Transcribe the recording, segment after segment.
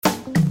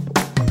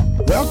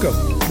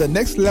Welcome to the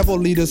Next Level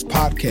Leaders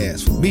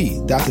Podcast with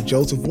me, Dr.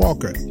 Joseph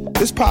Walker.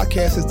 This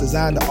podcast is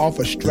designed to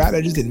offer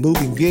strategies in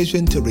moving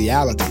vision to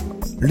reality.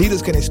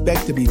 Leaders can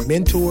expect to be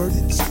mentored,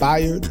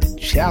 inspired, and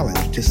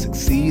challenged to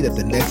succeed at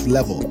the next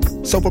level.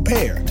 So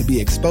prepare to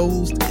be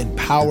exposed,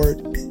 empowered,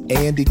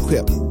 and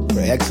equipped for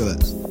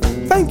excellence.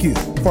 Thank you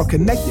for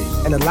connecting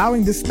and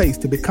allowing this space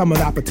to become an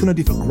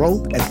opportunity for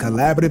growth and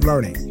collaborative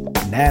learning.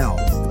 Now,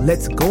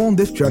 let's go on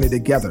this journey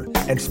together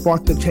and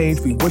spark the change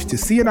we wish to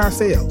see in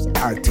ourselves,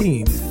 our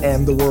teams,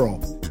 and the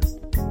world.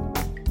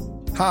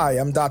 Hi,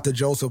 I'm Dr.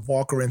 Joseph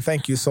Walker, and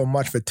thank you so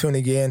much for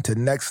tuning in to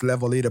Next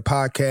Level Leader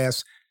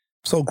Podcast.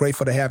 So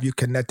grateful to have you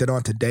connected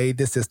on today.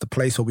 This is the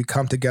place where we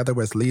come together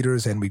as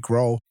leaders and we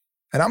grow.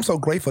 And I'm so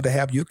grateful to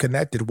have you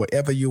connected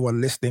wherever you are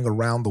listening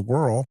around the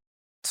world.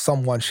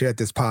 Someone shared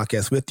this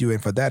podcast with you,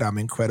 and for that, I'm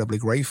incredibly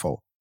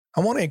grateful.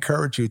 I want to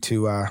encourage you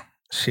to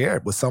share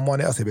it with someone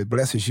else. If it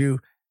blesses you,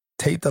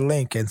 take the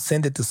link and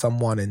send it to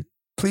someone, and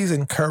please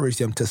encourage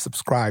them to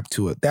subscribe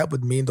to it. That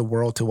would mean the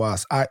world to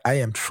us. I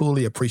am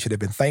truly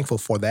appreciative and thankful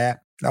for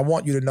that. And I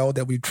want you to know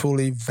that we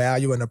truly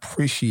value and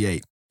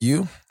appreciate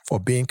you for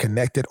being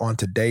connected on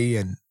today.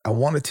 And I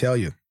want to tell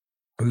you,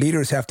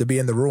 leaders have to be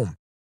in the room.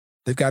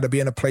 They've got to be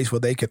in a place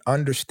where they can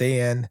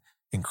understand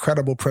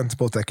incredible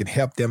principles that can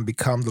help them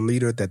become the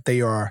leader that they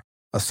are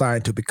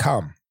assigned to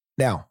become.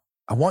 Now,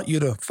 I want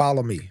you to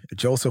follow me,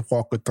 Joseph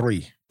Walker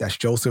 3. That's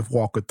Joseph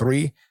Walker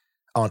 3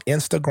 on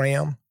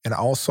Instagram. And I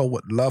also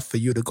would love for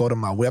you to go to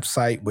my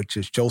website, which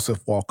is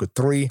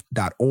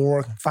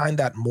josephwalker3.org.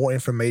 Find out more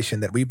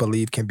information that we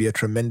believe can be a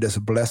tremendous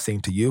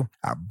blessing to you.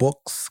 Our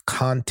books,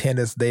 content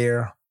is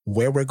there,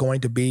 where we're going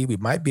to be. We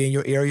might be in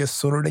your area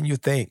sooner than you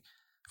think.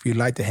 If you'd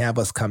like to have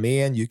us come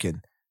in, you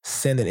can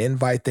send an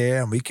invite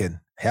there and we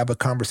can have a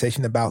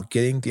conversation about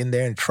getting in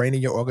there and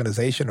training your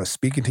organization or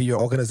speaking to your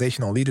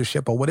organization on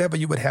leadership or whatever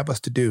you would have us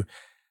to do.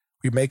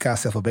 We make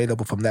ourselves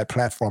available from that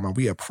platform, and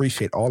we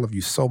appreciate all of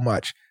you so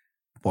much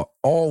for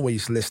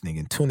always listening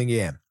and tuning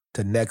in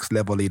to Next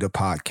Level Leader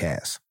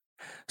Podcast.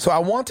 So I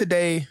want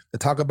today to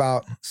talk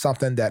about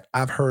something that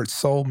I've heard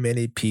so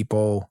many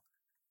people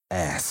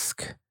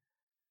ask.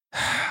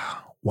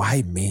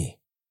 Why me?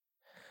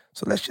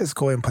 So let's just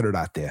go ahead and put it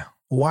out there.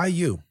 Why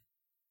you?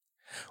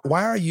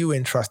 Why are you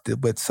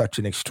entrusted with such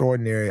an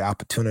extraordinary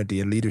opportunity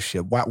in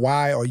leadership?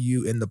 Why are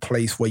you in the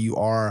place where you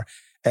are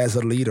as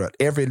a leader?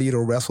 Every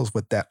leader wrestles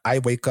with that. I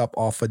wake up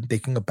often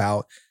thinking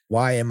about,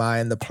 why am I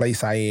in the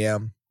place I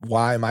am?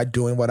 Why am I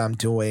doing what I'm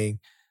doing?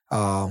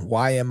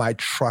 Why am I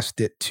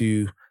trusted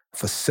to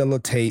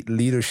facilitate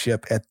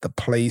leadership at the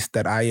place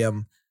that I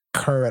am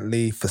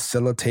currently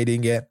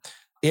facilitating it?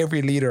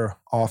 Every leader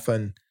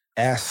often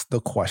asks the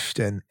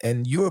question,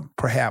 and you're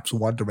perhaps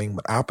wondering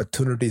when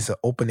opportunities are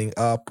opening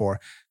up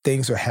or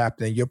things are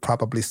happening, you're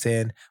probably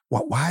saying,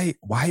 well,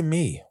 why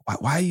me?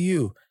 Why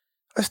you?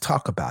 Let's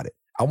talk about it.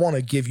 I want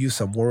to give you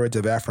some words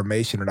of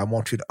affirmation, and I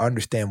want you to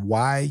understand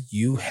why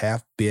you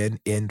have been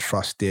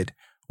entrusted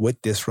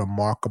with this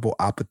remarkable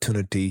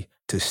opportunity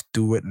to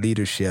steward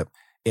leadership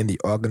in the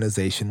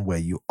organization where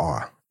you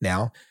are.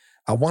 Now,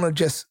 I want to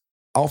just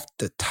off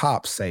the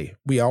top say,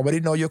 we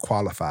already know you're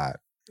qualified.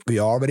 We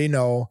already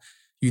know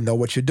you know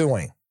what you're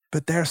doing.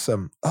 But there are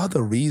some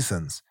other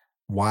reasons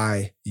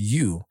why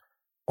you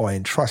are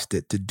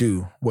entrusted to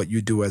do what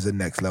you do as a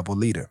next level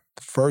leader.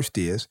 The first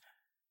is,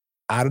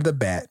 out of the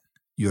bat,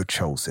 you're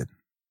chosen.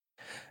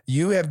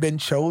 You have been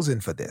chosen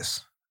for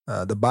this.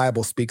 The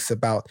Bible speaks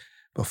about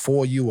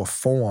before you were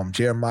formed,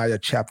 Jeremiah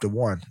chapter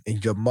 1, in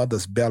your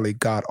mother's belly,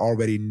 God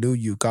already knew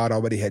you. God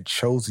already had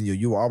chosen you.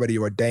 You were already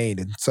ordained.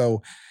 And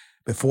so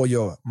before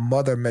your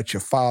mother met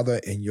your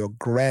father and your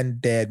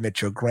granddad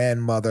met your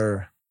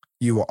grandmother,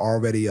 you were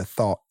already a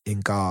thought in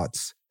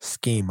God's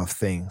scheme of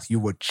things. You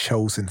were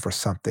chosen for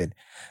something.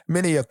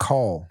 Many are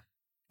called,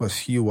 but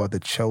few are the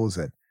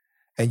chosen.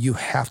 And you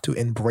have to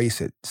embrace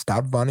it.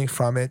 Stop running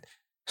from it.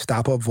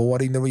 Stop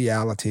avoiding the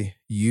reality.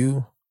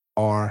 You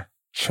are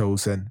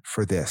chosen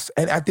for this.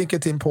 And I think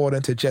it's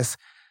important to just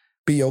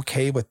be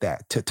okay with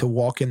that, to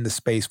walk in the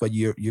space where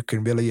you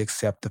can really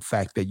accept the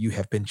fact that you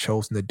have been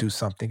chosen to do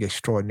something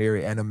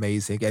extraordinary and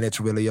amazing. And it's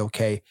really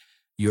okay.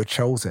 You're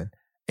chosen.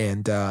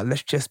 And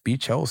let's just be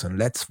chosen.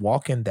 Let's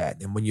walk in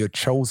that. And when you're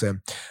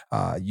chosen,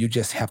 you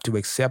just have to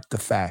accept the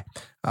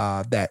fact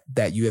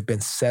that you have been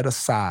set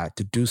aside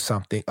to do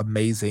something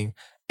amazing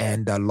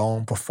and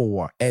long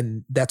before.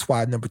 And that's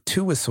why number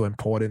 2 is so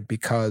important,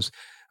 because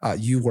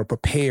you were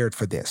prepared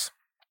for this.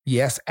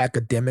 Yes,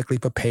 academically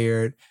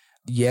prepared.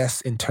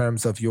 Yes, in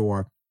terms of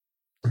your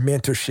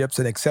mentorships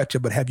and et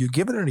cetera. But have you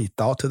given any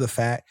thought to the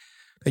fact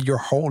that your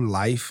whole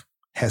life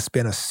has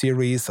been a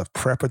series of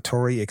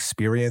preparatory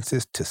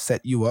experiences to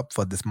set you up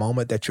for this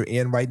moment that you're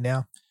in right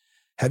now?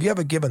 Have you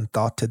ever given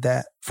thought to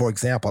that? For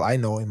example, I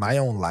know in my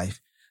own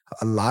life,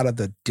 a lot of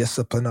the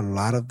discipline, a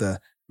lot of the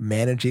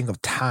managing of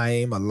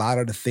time. A lot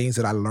of the things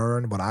that I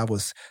learned when I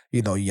was,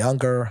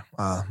 younger.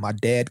 My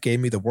dad gave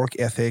me the work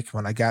ethic.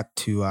 When I got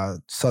to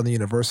Southern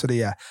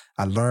University, I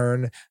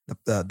learned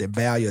the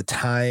value of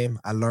time.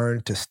 I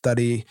learned to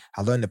study.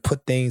 I learned to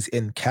put things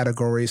in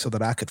categories so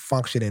that I could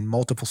function in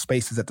multiple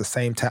spaces at the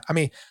same time. I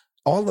mean,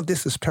 all of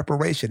this is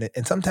preparation.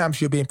 And sometimes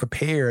you're being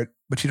prepared,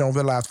 but you don't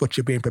realize what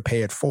you're being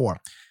prepared for.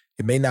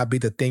 It may not be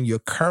the thing you're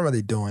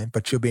currently doing,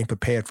 but you're being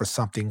prepared for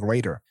something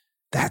greater.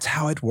 That's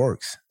how it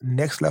works.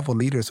 Next level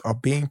leaders are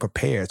being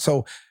prepared.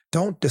 So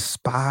don't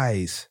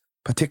despise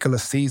particular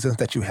seasons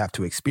that you have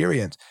to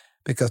experience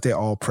because they're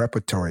all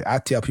preparatory. I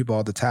tell people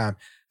all the time,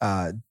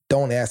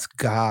 don't ask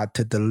God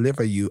to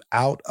deliver you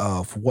out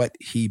of what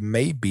he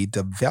may be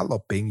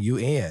developing you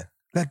in.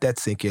 Let that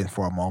sink in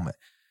for a moment.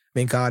 I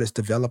mean, God is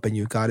developing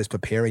you. God is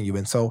preparing you.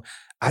 And so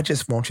I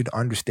just want you to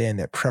understand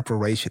that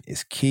preparation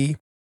is key.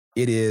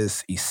 It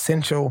is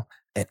essential,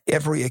 and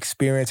every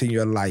experience in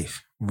your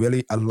life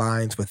really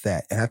aligns with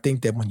that. And I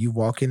think that when you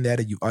walk in that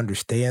and you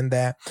understand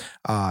that,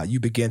 you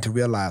begin to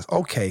realize,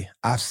 okay,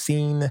 I've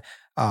seen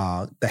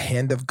the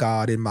hand of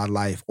God in my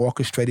life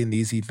orchestrating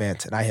these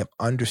events, and I have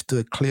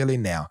understood clearly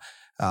now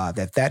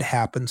that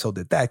happened so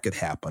that could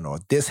happen, or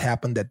this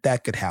happened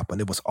that could happen.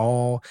 It was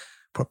all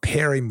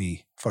preparing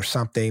me for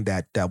something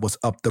that was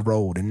up the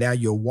road. And now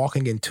you're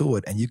walking into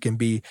it and you can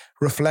be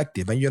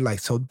reflective. And you're like,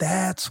 so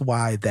that's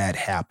why that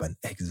happened.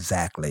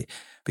 Exactly.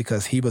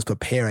 Because he was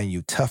preparing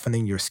you,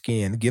 toughening your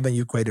skin, giving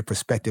you greater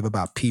perspective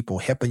about people,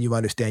 helping you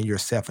understand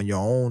yourself and your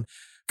own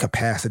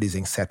capacities,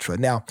 etc.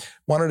 Now,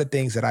 one of the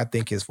things that I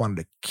think is one of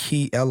the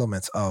key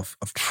elements of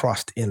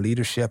trust in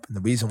leadership, and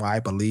the reason why I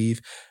believe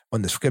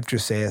when the scripture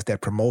says that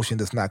promotion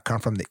does not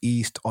come from the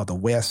east or the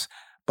west,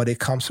 but it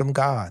comes from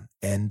God.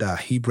 And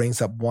he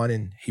brings up one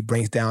and he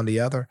brings down the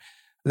other.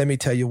 Let me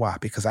tell you why.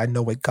 Because I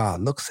know what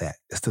God looks at.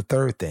 It's the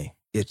third thing.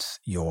 It's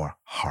your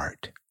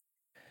heart.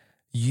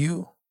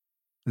 You,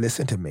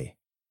 listen to me,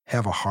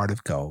 have a heart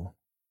of gold.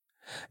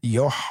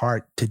 Your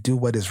heart to do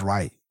what is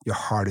right. Your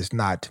heart is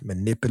not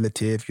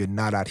manipulative. You're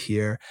not out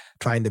here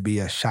trying to be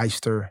a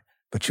shyster,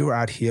 but you're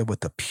out here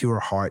with a pure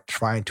heart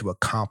trying to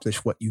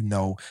accomplish what you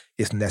know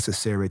is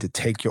necessary to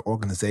take your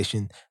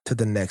organization to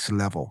the next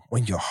level.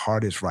 When your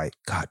heart is right,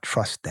 God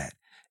trusts that.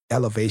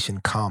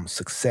 Elevation comes,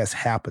 success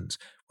happens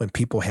when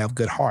people have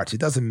good hearts. It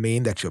doesn't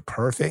mean that you're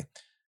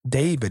perfect.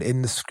 David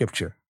in the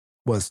scripture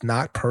was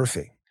not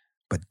perfect,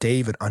 but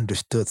David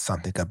understood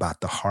something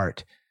about the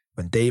heart.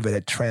 When David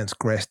had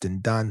transgressed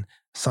and done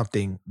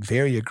something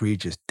very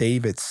egregious,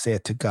 David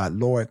said to God,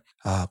 Lord,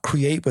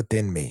 create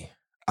within me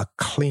a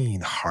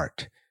clean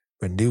heart,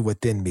 renew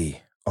within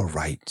me a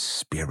right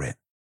spirit.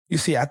 You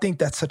see, I think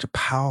that's such a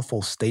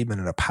powerful statement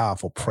and a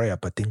powerful prayer.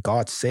 But then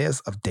God says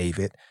of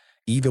David,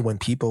 even when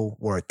people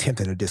were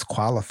attempting to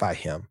disqualify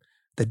him,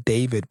 that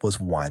David was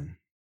one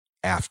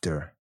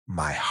after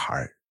my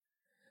heart.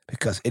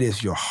 Because it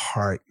is your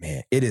heart,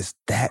 man. It is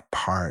that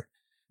part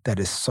that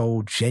is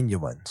so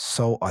genuine,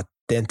 so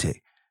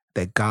authentic,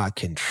 that God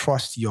can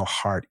trust your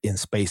heart in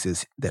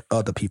spaces that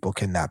other people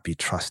cannot be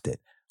trusted.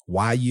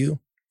 Why you?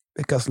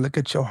 Because look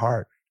at your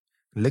heart.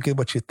 Look at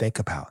what you think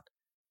about.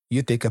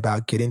 You think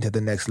about getting to the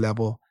next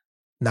level,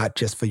 not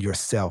just for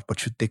yourself,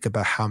 but you think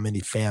about how many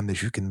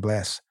families you can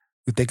bless.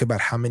 You think about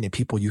how many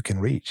people you can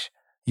reach.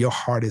 Your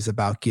heart is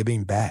about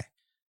giving back.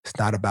 It's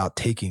not about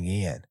taking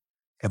in.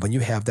 And when you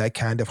have that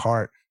kind of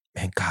heart,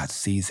 man, God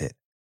sees it.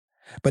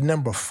 But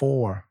number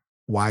 4,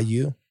 why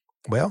you?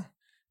 Well,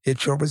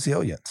 it's your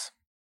resilience.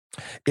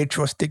 It's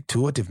your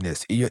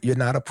stick-to-itiveness. You're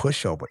not a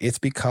pushover. It's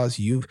because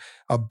you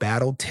are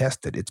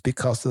battle-tested. It's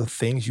because of the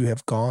things you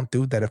have gone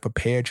through that have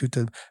prepared you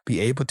to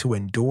be able to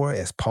endure,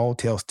 as Paul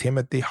tells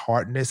Timothy,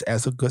 hardness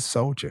as a good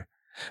soldier.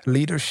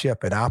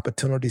 Leadership and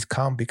opportunities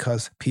come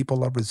because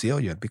people are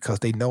resilient, because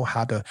they know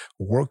how to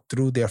work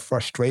through their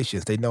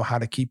frustrations. They know how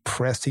to keep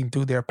pressing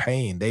through their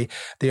pain.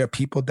 They are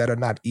people that are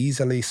not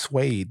easily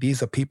swayed.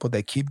 These are people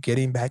that keep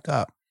getting back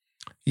up.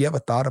 You ever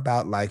thought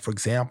about, like, for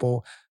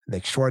example, an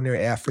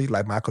extraordinary athlete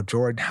like Michael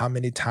Jordan, how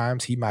many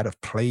times he might have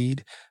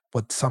played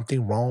with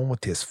something wrong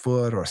with his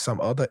foot or some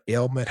other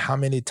ailment? How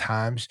many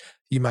times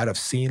you might have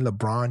seen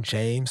LeBron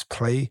James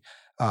play?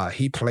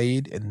 He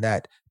played in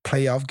that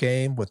playoff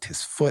game with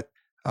his foot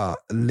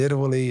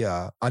literally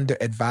under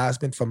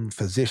advisement from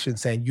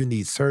physicians saying you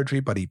need surgery,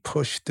 but he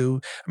pushed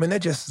through. I mean,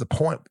 that just is a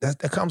point. There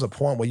comes a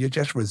point where you're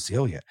just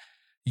resilient.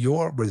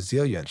 Your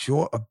resilience,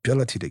 your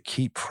ability to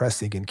keep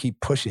pressing and keep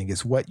pushing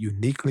is what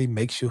uniquely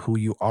makes you who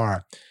you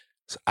are.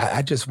 So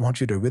I just want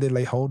you to really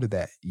lay hold of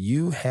that.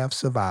 You have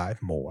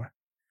survived more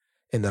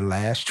in the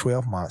last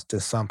 12 months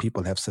than some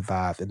people have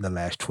survived in the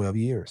last 12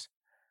 years.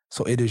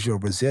 So it is your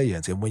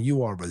resilience. And when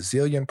you are a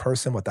resilient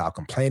person without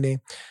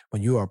complaining,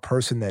 when you are a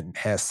person that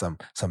has some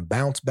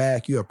bounce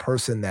back, you're a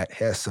person that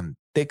has some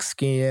thick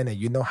skin and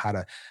you know how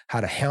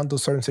to handle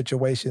certain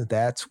situations,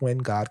 that's when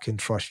God can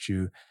trust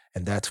you.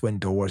 And that's when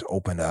doors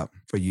open up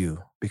for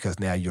you, because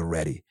now you're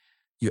ready.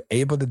 You're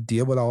able to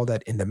deal with all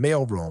that in the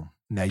mailroom.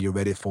 Now you're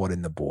ready for it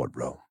in the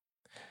boardroom.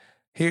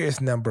 Here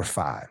is number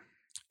 5.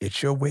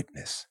 It's your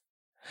witness.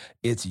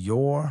 It's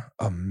your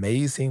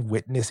amazing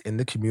witness in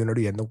the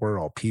community and the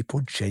world.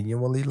 People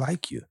genuinely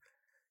like you.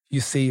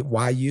 You see,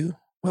 why you?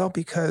 Well,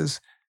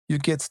 because you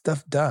get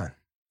stuff done.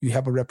 You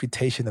have a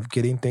reputation of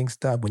getting things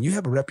done. When you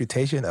have a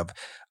reputation of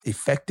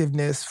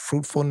effectiveness,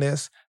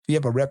 fruitfulness, you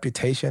have a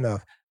reputation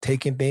of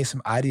taking things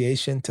from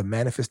ideation to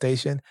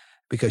manifestation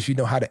because you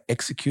know how to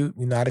execute,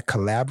 you know how to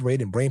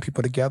collaborate and bring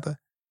people together,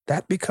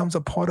 that becomes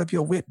a part of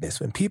your witness.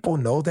 When people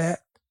know that,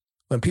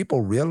 when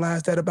people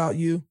realize that about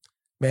you,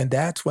 man,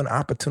 that's when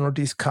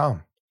opportunities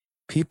come.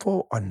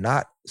 People are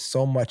not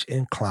so much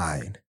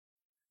inclined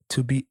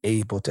to be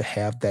able to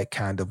have that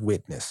kind of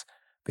witness.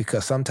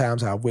 Because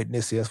sometimes our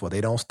witness is, well, they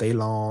don't stay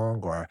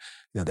long or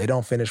they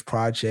don't finish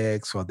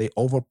projects or they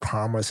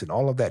overpromise and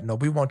all of that. No,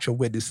 we want your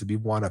witness to be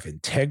one of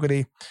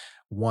integrity,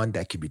 one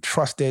that can be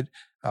trusted,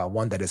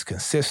 one that is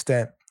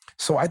consistent.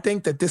 So I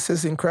think that this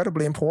is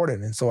incredibly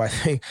important. And so I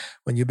think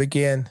when you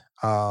begin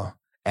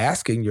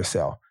asking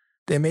yourself,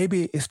 then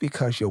maybe it's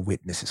because your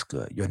witness is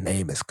good, your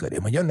name is good.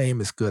 And when your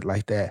name is good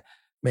like that,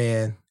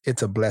 man,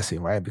 it's a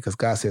blessing, right? Because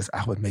God says,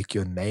 I would make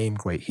your name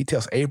great. He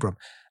tells Abram,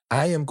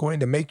 I am going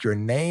to make your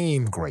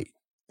name great.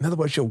 In other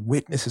words, your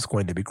witness is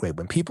going to be great.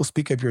 When people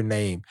speak of your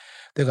name,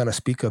 they're going to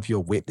speak of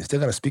your witness. They're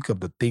going to speak of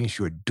the things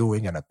you're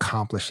doing and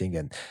accomplishing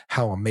and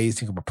how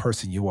amazing of a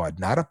person you are.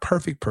 Not a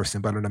perfect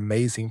person, but an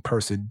amazing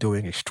person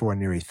doing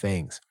extraordinary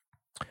things.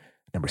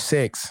 Number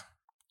 6,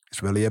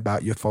 it's really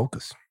about your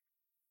focus.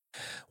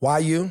 Why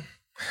you?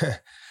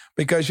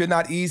 Because you're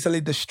not easily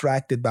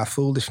distracted by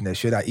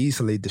foolishness. You're not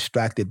easily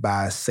distracted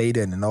by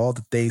Satan and all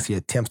the things he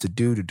attempts to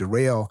do to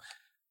derail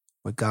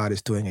what God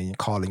is doing and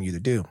calling you to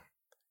do.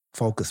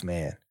 Focus,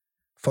 man.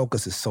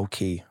 Focus is so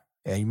key.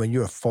 And when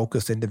you're a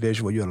focused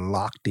individual, you're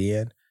locked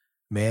in,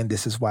 man,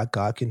 this is why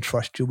God can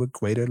trust you with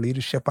greater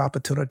leadership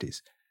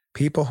opportunities.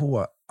 People who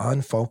are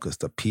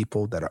unfocused are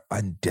people that are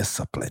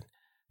undisciplined.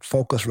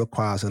 Focus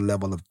requires a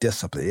level of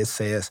discipline. It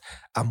says,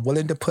 I'm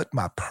willing to put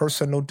my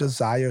personal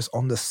desires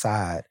on the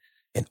side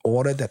in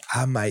order that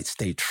I might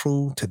stay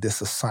true to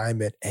this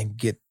assignment and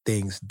get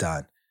things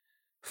done.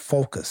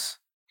 Focus.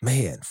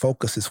 Man,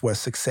 focus is where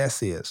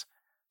success is.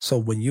 So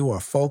when you are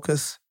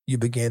focused, you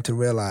begin to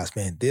realize,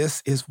 man,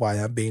 this is why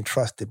I'm being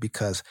trusted,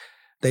 because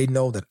they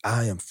know that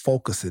I am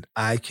focused and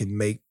I can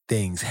make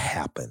things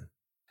happen.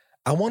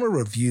 I want to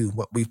review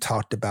what we've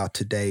talked about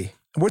today.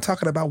 We're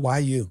talking about why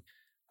you.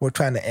 We're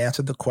trying to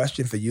answer the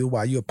question for you,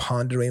 why you're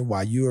pondering,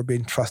 why you are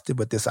being trusted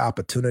with this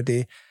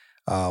opportunity,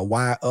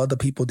 why other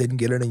people didn't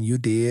get it and you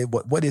did.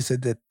 What is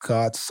it that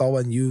God saw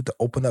in you to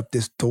open up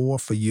this door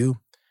for you?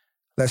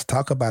 Let's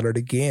talk about it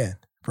again.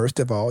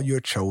 First of all, you're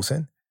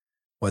chosen.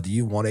 Whether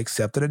you want to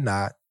accept it or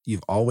not,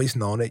 you've always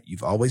known it.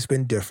 You've always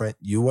been different.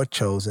 You are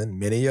chosen.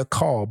 Many are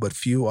called, but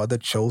few are the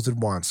chosen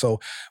ones. So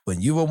when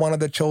you were one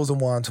of the chosen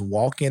ones,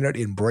 walk in it,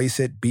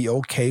 embrace it, be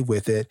okay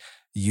with it.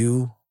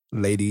 You,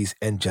 ladies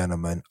and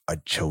gentlemen,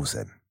 are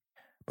chosen.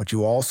 But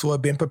you also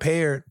have been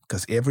prepared,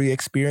 because every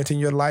experience in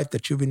your life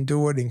that you've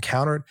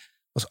encountered,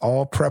 was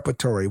all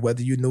preparatory.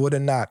 Whether you knew it or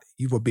not,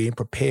 you were being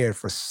prepared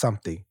for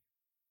something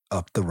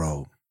up the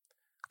road.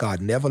 God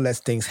never lets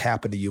things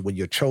happen to you when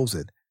you're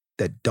chosen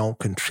that don't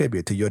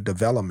contribute to your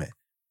development.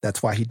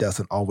 That's why he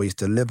doesn't always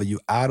deliver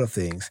you out of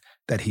things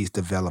that he's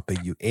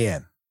developing you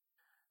in.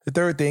 The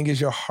third thing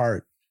is your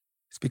heart.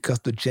 It's because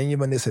the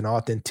genuineness and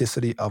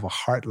authenticity of a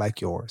heart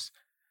like yours,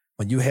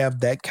 when you have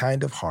that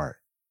kind of heart,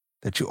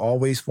 that you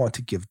always want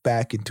to give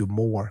back and do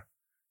more,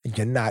 and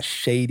you're not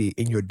shady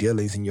in your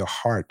dealings, and your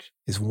heart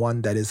is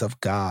one that is of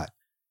God,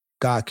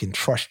 God can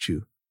trust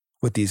you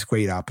with these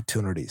great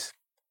opportunities.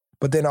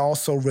 But then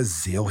also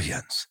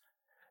resilience,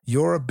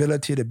 your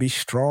ability to be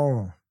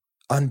strong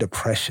under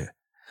pressure,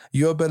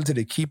 your ability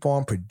to keep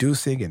on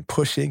producing and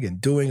pushing and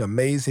doing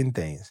amazing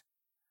things,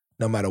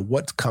 no matter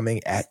what's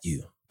coming at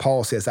you.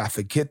 Paul says, I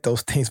forget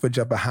those things which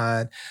are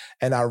behind,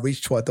 and I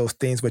reach toward those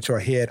things which are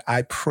ahead.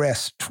 I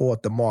press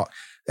toward the mark.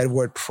 That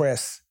word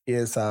press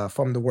is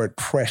from the word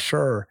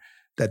pressure,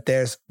 that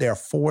there are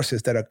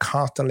forces that are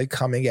constantly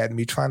coming at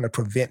me, trying to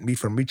prevent me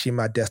from reaching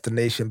my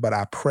destination, but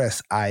I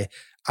press,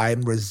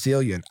 I'm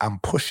resilient. I'm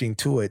pushing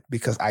to it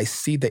because I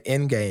see the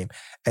end game,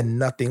 and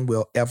nothing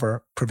will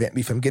ever prevent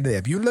me from getting there.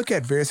 If you look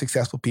at very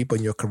successful people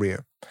in your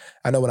career,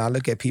 I know when I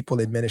look at people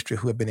in ministry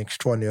who have been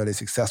extraordinarily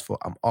successful,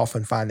 I'm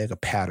often finding a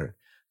pattern.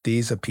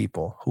 These are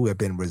people who have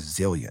been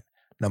resilient.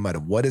 No matter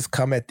what has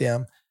come at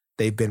them,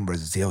 they've been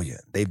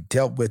resilient. They've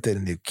dealt with it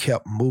and they've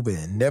kept moving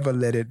and never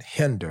let it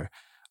hinder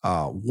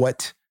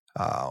what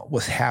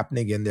was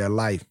happening in their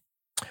life.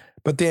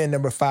 But then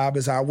number 5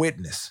 is our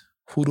witness.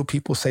 Who do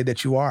people say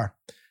that you are?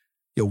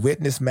 Your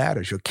witness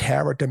matters. Your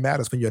character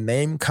matters. When your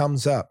name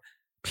comes up,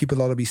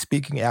 people ought to be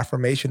speaking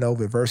affirmation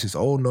over it versus,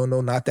 oh, no,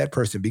 not that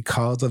person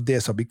because of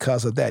this or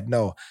because of that.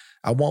 No,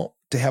 I want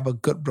to have a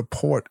good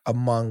report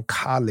among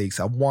colleagues.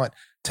 I want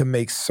to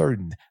make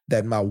certain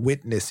that my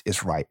witness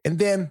is right. And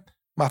then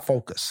my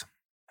focus.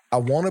 I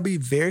want to be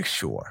very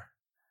sure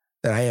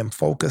that I am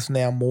focused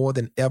now more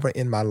than ever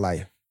in my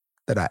life,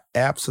 that I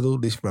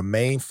absolutely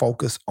remain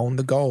focused on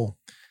the goal.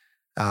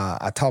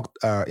 I talked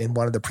in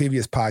one of the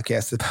previous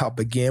podcasts about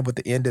begin with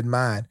the end in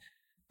mind,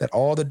 that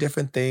all the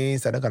different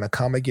things that are going to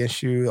come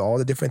against you, all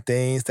the different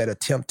things that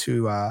attempt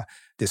to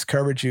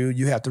discourage you,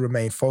 you have to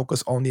remain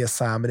focused on the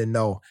assignment and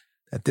know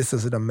that this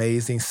is an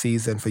amazing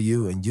season for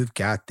you and you've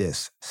got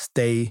this.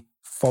 Stay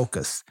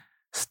focused.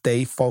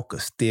 Stay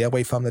focused. Stay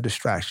away from the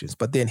distractions.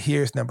 But then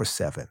here's number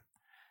 7.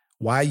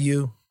 Why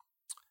you?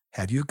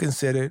 Have you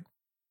considered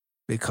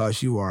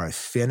because you are a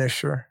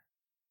finisher?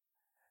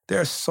 There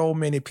are so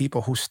many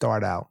people who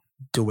start out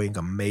doing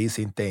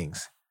amazing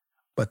things,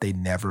 but they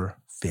never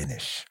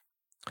finish.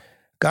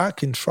 God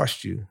can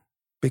trust you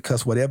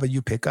because whatever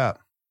you pick up,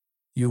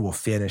 you will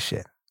finish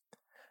it.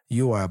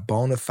 You are a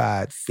bona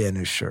fide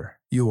finisher.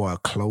 You are a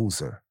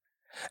closer.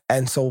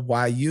 And so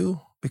why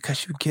you?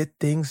 Because you get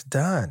things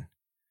done.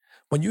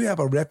 When you have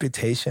a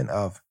reputation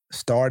of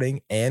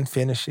starting and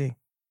finishing,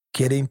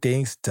 getting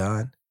things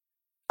done,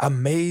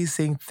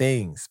 amazing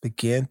things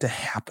begin to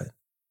happen.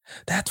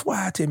 That's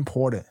why it's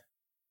important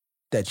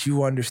that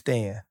you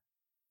understand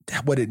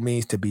what it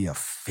means to be a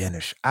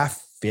finisher. I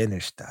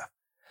finish stuff.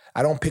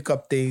 I don't pick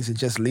up things and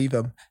just leave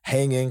them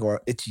hanging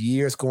or it's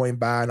years going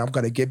by and I'm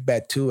going to get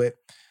back to it.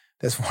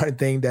 That's one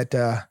thing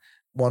that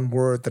one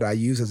word that I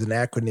use as an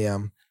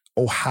acronym,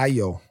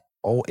 Ohio,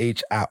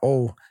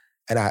 OHIO.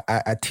 And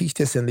I teach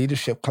this in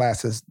leadership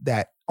classes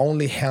that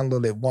only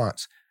handle it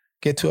once.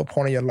 Get to a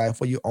point in your life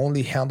where you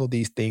only handle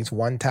these things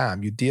one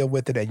time. You deal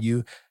with it and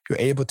you're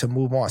able to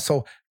move on.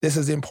 So this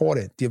is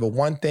important. Deal with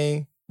one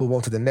thing, move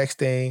on to the next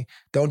thing.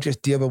 Don't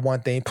just deal with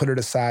one thing, put it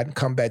aside and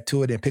come back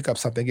to it and pick up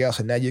something else.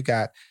 And now you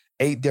got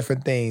 8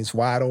 different things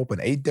wide open,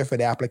 8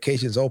 different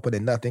applications open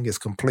and nothing is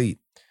complete.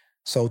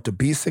 So to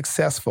be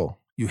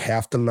successful, you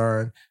have to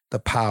learn the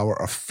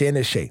power of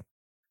finishing.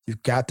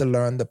 You've got to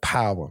learn the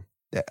power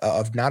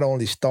of not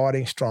only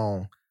starting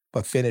strong,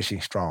 but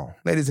finishing strong.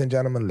 Ladies and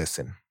gentlemen,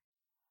 listen.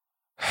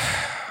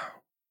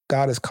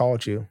 God has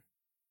called you.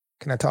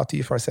 Can I talk to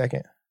you for a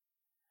second?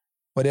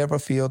 Whatever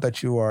field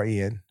that you are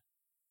in,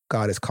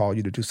 God has called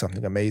you to do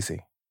something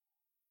amazing.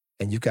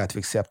 And you've got to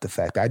accept the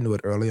fact. I knew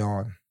it early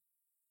on.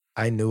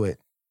 I knew it.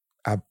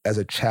 As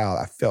a child,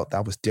 I felt I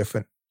was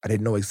different. I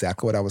didn't know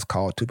exactly what I was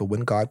called to, but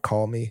when God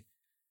called me,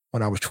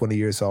 when I was 20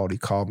 years old, he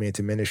called me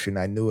into ministry and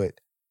I knew it.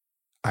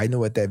 I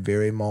knew at that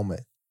very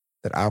moment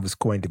that I was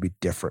going to be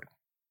different.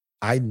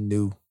 I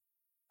knew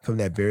from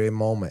that very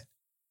moment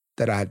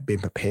that I'd been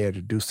prepared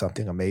to do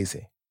something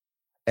amazing.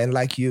 And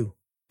like you,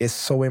 it's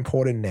so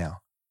important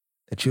now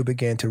that you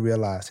begin to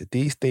realize that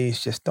these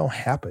things just don't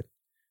happen.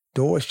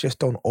 Doors just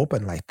don't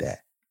open like that.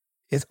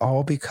 It's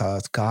all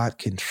because God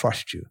can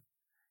trust you.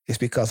 It's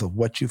because of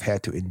what you've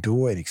had to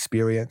endure and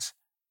experience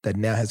that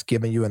now has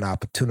given you an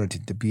opportunity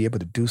to be able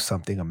to do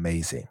something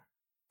amazing.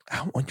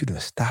 I want you to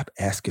stop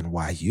asking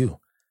why you.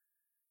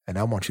 And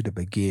I want you to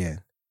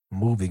begin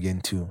moving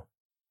into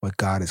what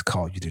God has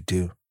called you to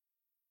do.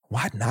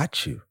 Why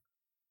not you?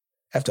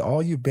 After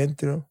all you've been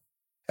through,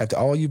 after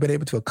all you've been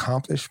able to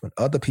accomplish when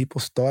other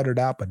people started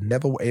out but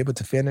never were able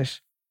to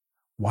finish,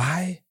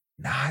 why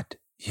not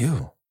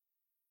you?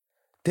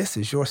 This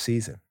is your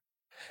season.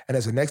 And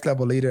as a next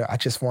level leader, I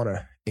just want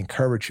to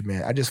encourage you,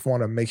 man. I just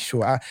want to make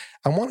sure, I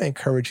want to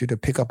encourage you to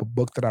pick up a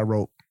book that I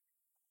wrote.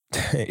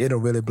 It'll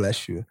really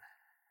bless you.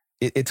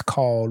 It's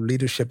called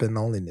Leadership and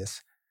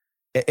Loneliness.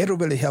 It'll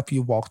really help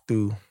you walk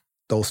through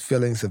those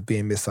feelings of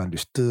being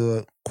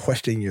misunderstood,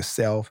 questioning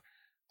yourself,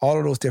 all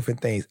of those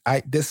different things.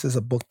 This is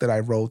a book that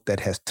I wrote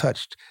that has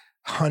touched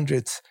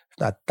hundreds, if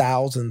not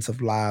thousands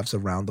of lives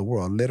around the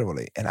world,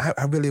 literally. And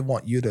I really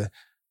want you to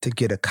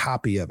get a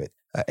copy of it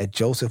at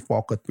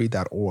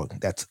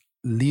josephwalker3.org. That's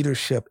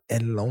Leadership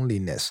and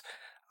Loneliness.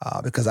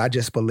 Because I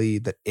just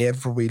believe that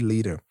every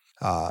leader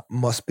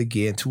must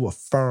begin to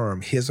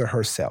affirm his or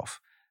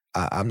herself.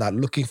 I'm not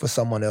looking for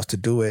someone else to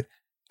do it.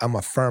 I'm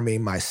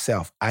affirming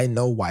myself. I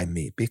know why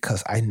me,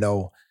 because I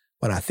know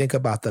when I think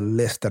about the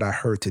list that I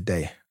heard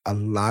today, a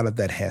lot of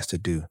that has to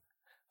do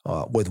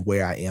with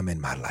where I am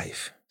in my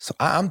life. So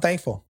I'm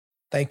thankful.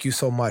 Thank you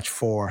so much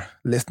for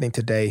listening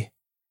today.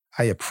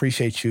 I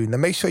appreciate you. Now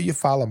make sure you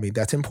follow me.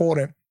 That's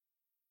important.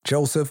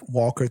 Joseph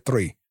Walker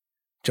 3.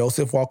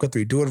 Joseph Walker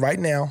 3. Do it right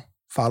now.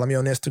 Follow me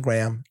on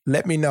Instagram.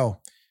 Let me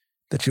know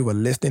that you were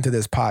listening to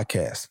this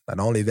podcast. Not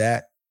only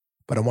that,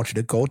 but I want you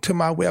to go to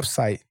my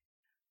website,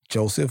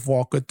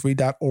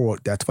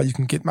 josephwalker3.org. That's where you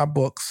can get my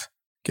books.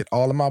 Get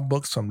all of my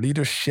books from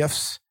Leader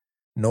Shifts,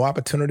 No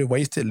Opportunity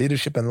Wasted,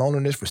 Leadership and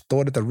Loneliness,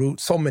 Restored at the Root.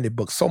 So many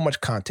books, so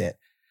much content.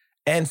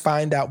 And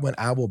find out when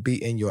I will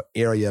be in your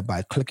area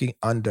by clicking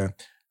under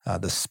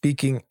the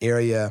speaking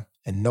area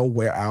and know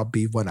where I'll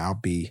be when I'll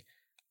be.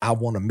 I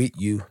want to meet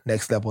you,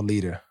 next level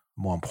leader.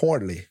 More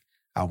importantly,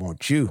 I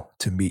want you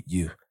to meet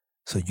you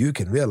so you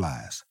can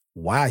realize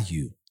why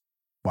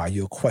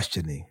you're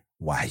questioning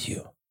why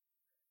you.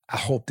 I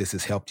hope this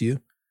has helped you,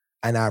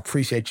 and I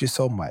appreciate you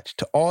so much.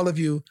 To all of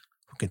you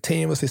who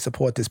continuously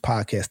support this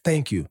podcast,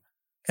 thank you.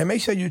 And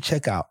make sure you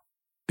check out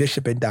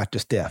Bishop and Dr.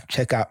 Steph.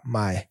 Check out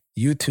my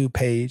YouTube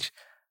page.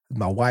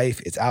 My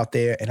wife is out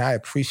there, and I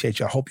appreciate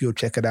you. I hope you'll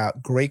check it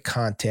out. Great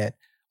content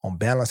on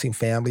balancing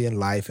family and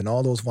life and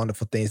all those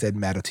wonderful things that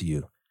matter to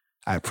you.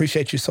 I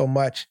appreciate you so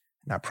much,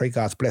 and I pray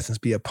God's blessings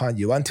be upon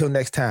you. Until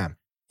next time,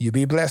 you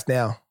be blessed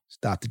now. It's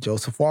Dr.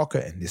 Joseph Walker,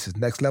 and this is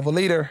Next Level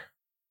Leader.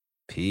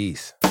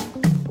 Peace.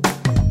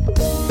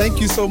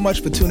 Thank you so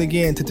much for tuning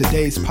in to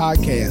today's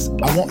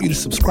podcast. I want you to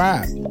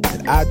subscribe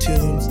at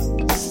iTunes,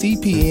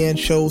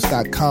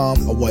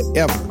 cpnshows.com, or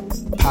whatever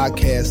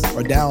podcasts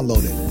are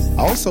downloaded.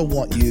 I also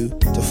want you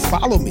to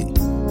follow me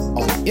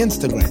on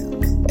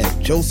Instagram at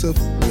Joseph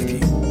with you.